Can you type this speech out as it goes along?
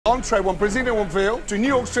Entree, one Brazilian, one veal, to New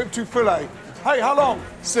York strip, two filet. Hey, how long?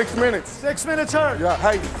 6 minutes. 6 minutes, sir. Yeah,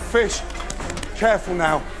 hey, fish. Careful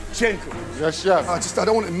now. Gentle. Yes, chef. I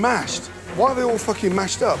don't want it mashed. Why are they all fucking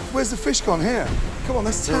mashed up? Where's the fish gone here? Come on,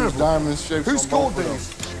 that's terrible. Diamond shapes. Who scored these?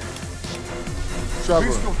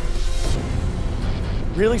 Trevor.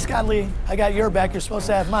 Really, Scott Lee? I got your back, you're supposed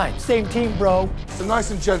to have mine. Same team, bro. So nice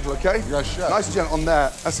and gentle, okay? Yes, chef. Nice and gentle on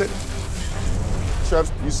that. That's it. Chef,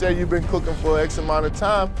 you say you've been cooking for X amount of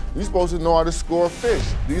time. You're supposed to know how to score fish.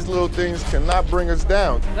 These little things cannot bring us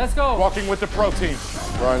down. Let's go. Walking with the protein.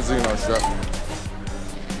 Brian Zeno, chef.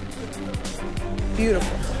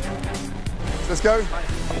 Beautiful. Let's go.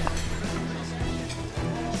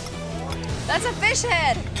 That's a fish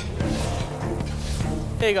head.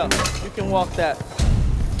 There you go. You can walk that.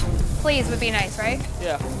 Please would be nice, right?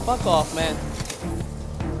 Yeah. Fuck off, man.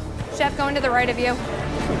 Chef, going to the right of you.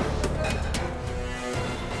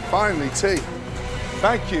 Finally, tea.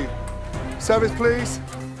 Thank you. Service, please.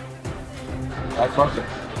 That's perfect.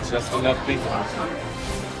 Just enough beef.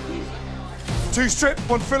 Two strip,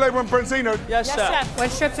 one filet, one branzino. Yes, chef.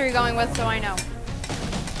 What strips are you going with so I know?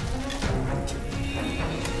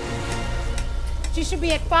 She should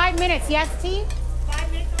be at 5 minutes, yes, T?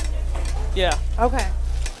 5 minutes. Yeah. Okay.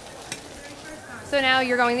 So now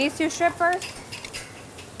you're going these two strip first?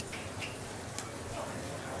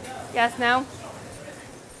 Yes, no?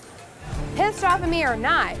 Pissed off at me or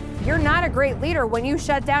not, you're not a great leader when you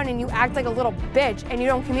shut down and you act like a little bitch and you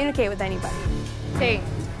don't communicate with anybody. T.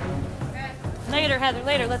 Later, Heather,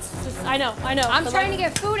 later. Let's just, I know. I'm trying to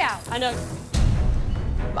get food out. I know.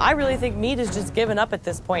 I really think Meat has just given up at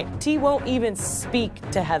this point. T won't even speak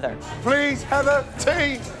to Heather. Please, Heather,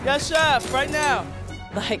 tea. Yes, chef. Right now.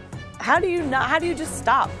 Like, how do you just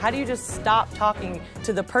stop? How do you just stop talking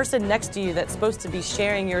to the person next to you that's supposed to be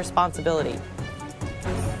sharing your responsibility?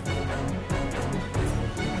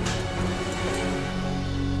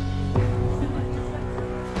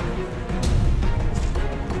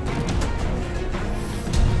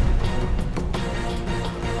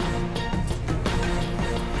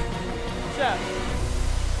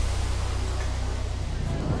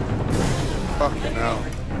 Fucking hell.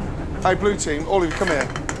 Hey, blue team, all of you, come here.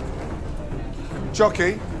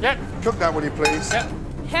 Jockey. Yep. Cook that, will you, please? Yep.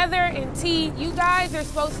 Heather and T, you guys are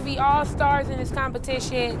supposed to be all stars in this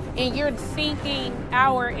competition, and you're sinking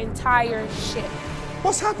our entire ship.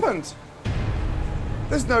 What's happened?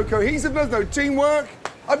 There's no cohesive, there's no teamwork.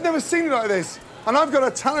 I've never seen it like this. And I've got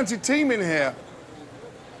a talented team in here.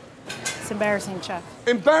 It's embarrassing, Chef.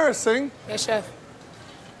 Embarrassing? Yes, Chef.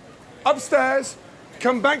 Upstairs,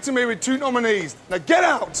 come back to me with 2 nominees. Now get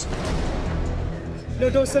out! No,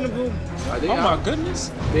 don't send them home. Oh, my goodness.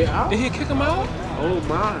 They're out? Did he kick him out? Oh,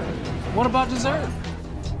 my. What about dessert?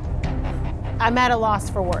 I'm at a loss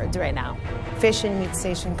for words right now. Fish and Meat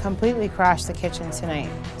Station completely crashed the kitchen tonight.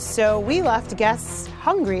 So we left guests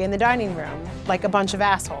hungry in the dining room, like a bunch of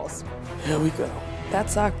assholes. Here we go. That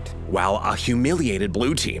sucked. While a humiliated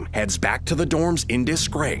blue team heads back to the dorms in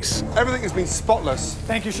disgrace. Everything has been spotless.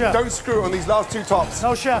 Thank you, Chef. Don't screw on these last 2 tops.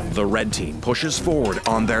 No, Chef. The red team pushes forward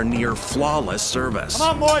on their near flawless service.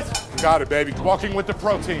 Come on, boys. Got it, baby. Walking with the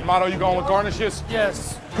protein. Motto, you going with garnishes?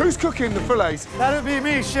 Yes. Who's cooking the fillets? That'd be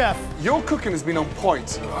me, Chef. Your cooking has been on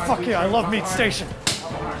point. Fuck yeah, I love Meat Station.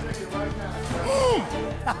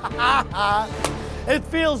 It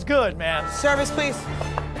feels good, man. Service, please.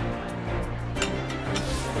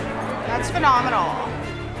 That's phenomenal.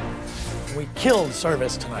 We killed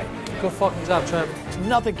service tonight. Good fucking job, Trevor.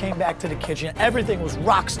 Nothing came back to the kitchen. Everything was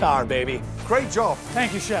rock star, baby. Great job.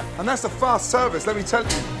 Thank you, Chef. And that's a fast service, let me tell you.